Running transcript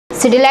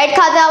City light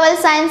ખાતે આવેલ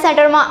science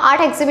સેન્ટરમાં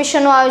 8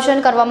 એક્ઝિબિશનનું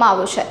આયોજન કરવામાં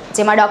આવ્યું છે,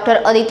 જેમાં ડોક્ટર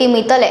અદિતિ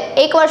મિત્તલે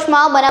એક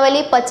વર્ષમાં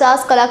બનાવેલી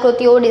 50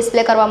 કલાકૃતિઓ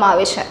ડિસ્પ્લે કરવામાં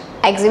આવી છે।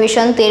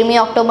 એક્ઝિબિશન 13મી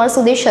ઓક્ટોબર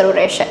સુધી શરૂ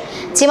રહેશે,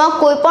 જેમાં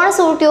કોઈપણ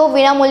સુરતીઓ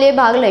વિનામૂલ્યે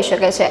ભાગ લઈ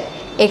શકે છે।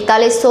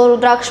 4100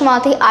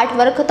 રુદ્રાક્ષમાંથી આર્ટ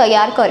વર્ક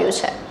તૈયાર કર્યું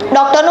છે।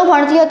 ડોક્ટરનું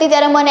ભણતી હતી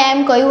ત્યારે મને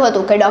એમ કહ્યું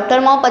હતું કે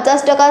ડોક્ટરમાં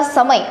 50%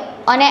 સમય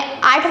અને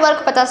આર્ટ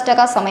વર્ક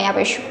 50% સમય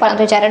આપીશ,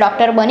 પરંતુ જ્યારે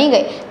ડોક્ટર બની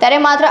ગઈ ત્યારે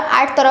માત્ર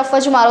આર્ટ તરફ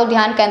જ મારું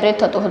ધ્યાન કેન્દ્રિત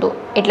થતું હતું,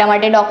 એટલા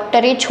માટે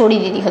ડોક્ટરી છોડી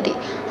દીધી હતી।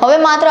 હવે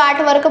માત્ર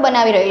આર્ટ વર્ક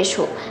બનાવી રહી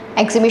છું।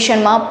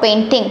 એક્ઝિબિશનમાં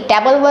painting,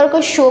 table work,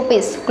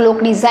 showpiece, clock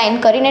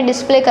design કરીને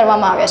ડિસ્પ્લે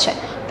કરવામાં આવ્યા છે।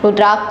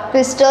 रुद्राक्ष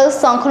क्रिस्टल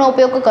शंखનો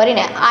ઉપયોગ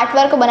કરીને आर्ट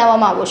वर्क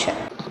बनावવામાં આવ્યું છે।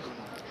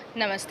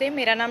 नमस्ते,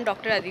 मेरा नाम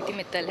डॉक्टर अदिति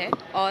मित्तल है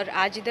और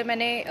आज इधर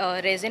मैंने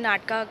रेजिन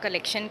आर्ट का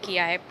कलेक्शन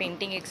किया है,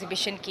 पेंटिंग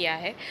एग्जीबिशन किया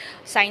है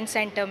साइंस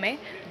सेंटर में,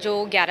 जो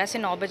 11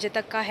 से 9 बजे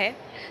तक का है।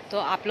 तो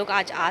आप लोग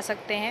आज आ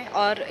सकते हैं।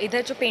 और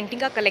इधर जो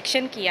पेंटिंग का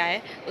कलेक्शन किया है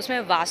उसमें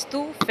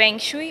वास्तु, फेंग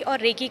शुई और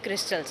रेकी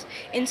क्रिस्टल्स,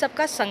 इन सब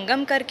का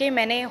संगम करके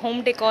मैंने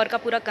होम डेकोर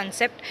का पूरा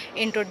कंसेप्ट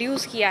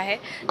इंट्रोड्यूस किया है,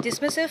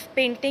 जिसमें सिर्फ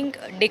पेंटिंग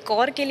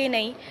डेकोर के लिए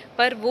नहीं,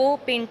 पर वो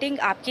पेंटिंग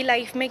आपकी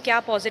लाइफ में क्या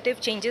पॉजिटिव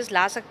चेंजेस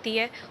ला सकती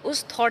है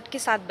उस थॉट के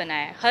साथ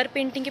बनाया है। हर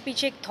पेंटिंग के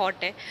पीछे एक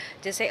थॉट है।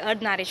 जैसे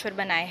अर्धनारीश्वर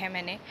बनाए हैं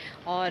मैंने,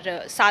 और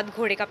 7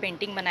 घोड़े का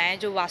पेंटिंग बनाया है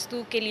जो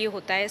वास्तु के लिए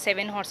होता है।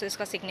 7 हॉर्सेस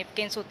का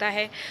सिग्निफिकेंस होता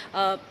है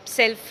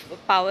सेल्फ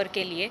पावर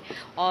के लिए।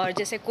 और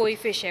जैसे कोई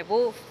फिश है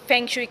वो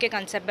फेंग शुई के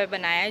कंसेप्ट में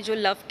बनाया है जो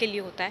लव के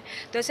लिए होता है।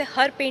 तो ऐसे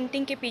हर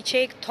पेंटिंग के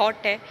पीछे एक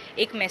थॉट है,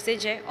 एक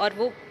मैसेज है, और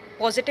वो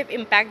पॉजिटिव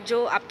इम्पैक्ट जो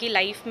आपकी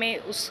लाइफ में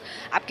उस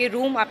आपके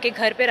रूम, आपके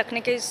घर पे रखने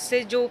के से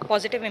जो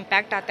पॉजिटिव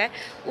इम्पैक्ट आता है,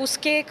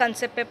 उसके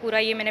कंसेप्ट पे पूरा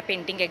ये मैंने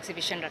पेंटिंग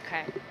एग्जीबिशन रखा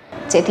है।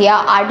 જેથી આ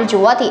આર્ટ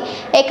જોવાથી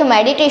એક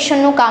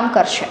મેડિટેશનનું કામ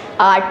કરશે।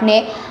 આ આર્ટને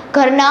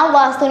ઘરના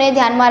વાસ્તુને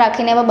ધ્યાનમાં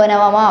રાખીને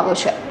બનાવવામાં આવ્યું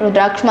છે।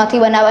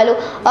 રુદ્રાક્ષમાંથી બનાવેલું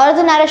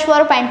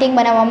અર્ધનારેશ્વર પેઇન્ટિંગ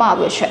બનાવવામાં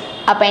આવ્યું છે।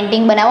 આ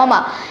પેઇન્ટિંગ બનાવવામાં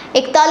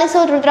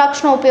 4100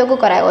 રુદ્રાક્ષનો ઉપયોગ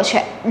કરાયો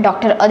છે।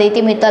 ડોક્ટર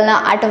અદિતિ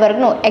મિત્તલના આર્ટ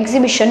વર્કનું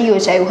એક્ઝિબિશન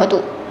યોજાયું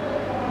હતું।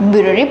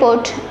 Bureau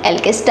report,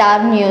 LK star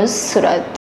news, Surat.